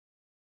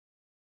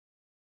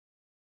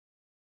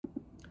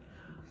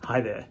Hi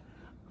there,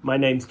 my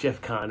name's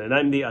Jeff Khan and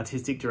I'm the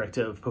Artistic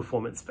Director of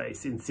Performance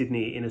Space in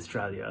Sydney in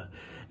Australia.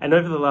 And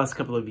over the last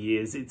couple of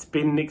years, it's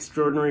been an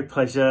extraordinary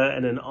pleasure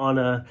and an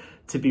honour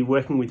to be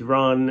working with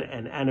Ron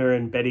and Anna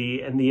and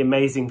Betty and the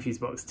amazing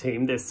Fusebox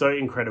team. They're so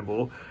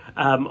incredible,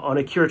 on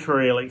a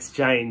curatorial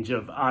exchange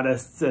of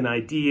artists and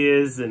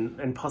ideas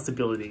and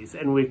possibilities.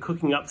 And we're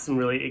cooking up some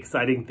really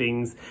exciting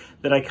things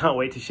that I can't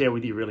wait to share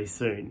with you really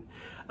soon.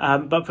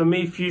 But for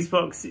me,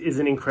 Fusebox is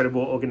an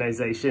incredible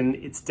organisation.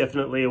 It's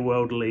definitely a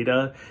world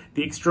leader.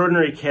 The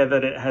extraordinary care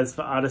that it has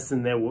for artists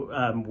and their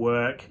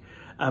work,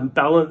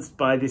 balanced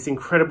by this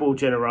incredible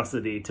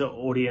generosity to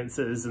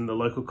audiences and the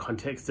local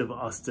context of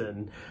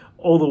Austin,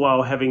 all the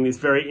while having this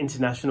very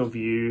international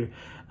view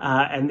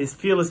and this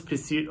fearless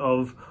pursuit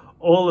of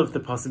all of the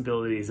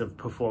possibilities of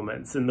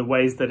performance and the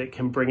ways that it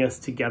can bring us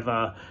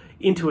together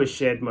into a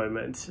shared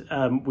moment,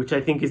 which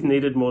I think is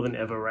needed more than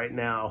ever right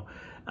now.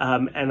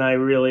 And I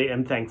really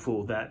am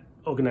thankful that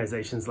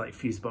organisations like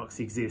Fusebox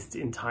exist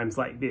in times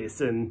like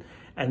this, and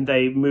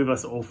they move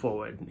us all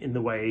forward in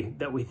the way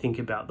that we think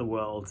about the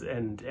world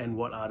and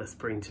what artists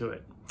bring to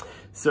it.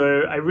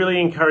 So I really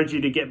encourage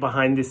you to get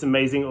behind this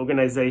amazing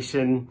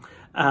organisation.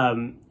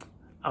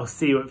 I'll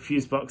see you at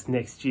Fusebox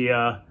next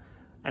year,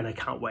 and I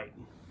can't wait.